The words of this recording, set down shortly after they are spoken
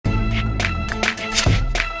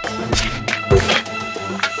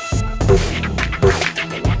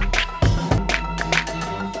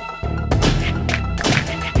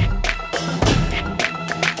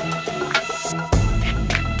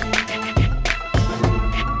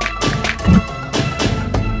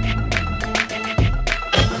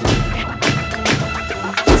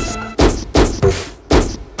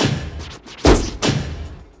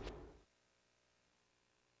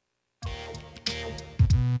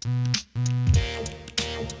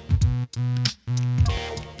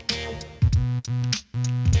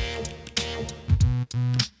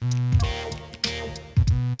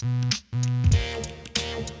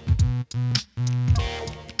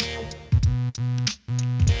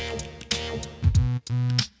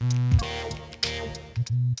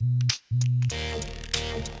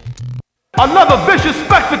Another vicious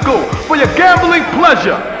spectacle for your gambling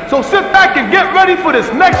pleasure. So sit back and get ready for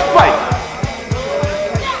this next fight.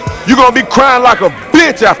 You gonna be crying like a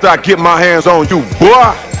bitch after I get my hands on you,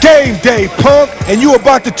 boy. Game day, punk, and you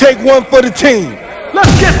about to take one for the team.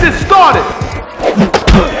 Let's get this started.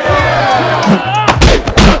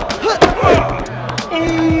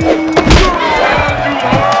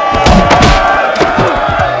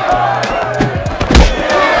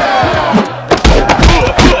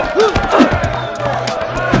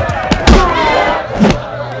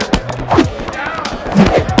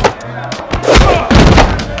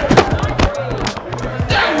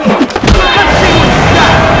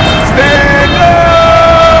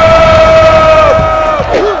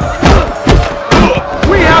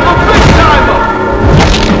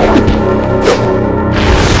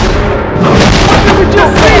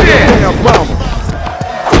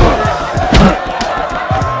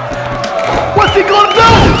 What's he gonna do?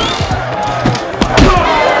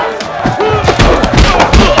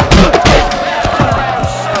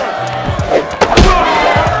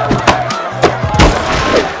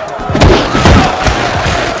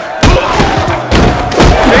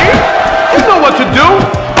 See? You know what to do.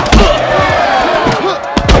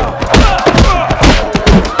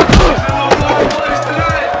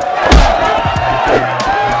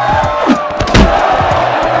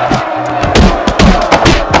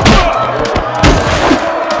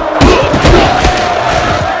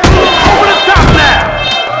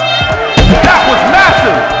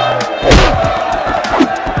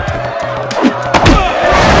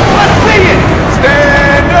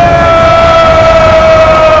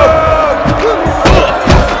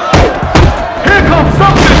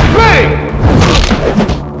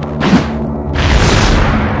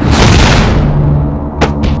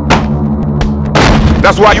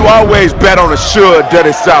 That's why you always bet on the sure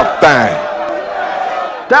dirty South thing.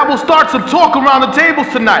 That will start some talk around the tables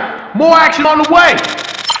tonight. More action on the way.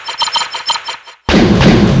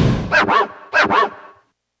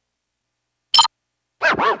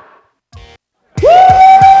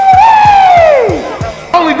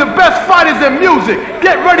 Only the best fighters in music.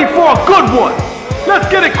 Get ready for a good one. Let's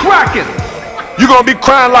get it cracking. You gonna be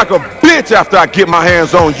crying like a bitch after I get my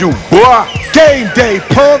hands on you, boy. Game day,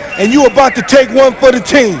 punk, and you about to take one for the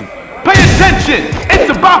team. Pay attention. It's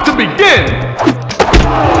about to begin.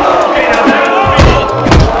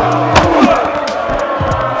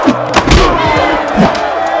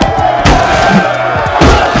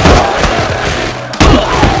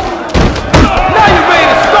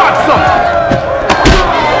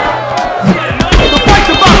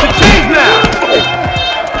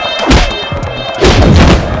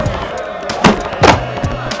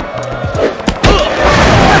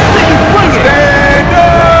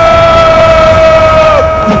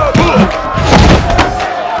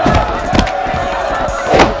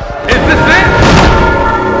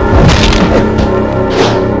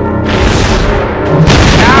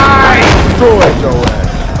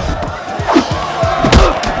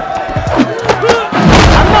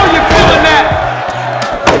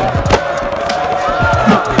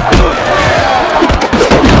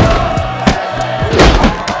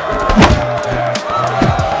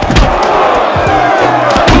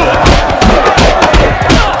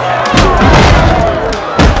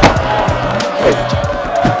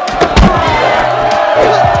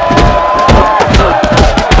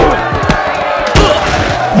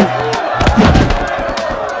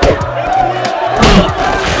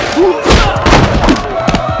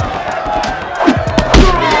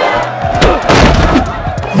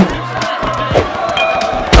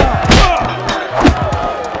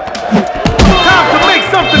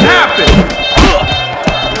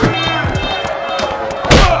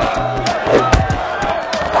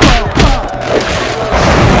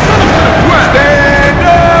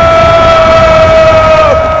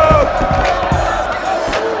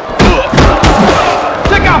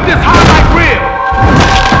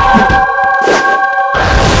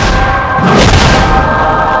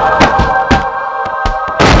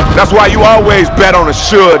 That's why you always bet on the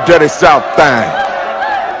sure dirty South thing.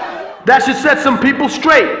 That should set some people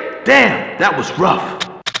straight. Damn, that was rough.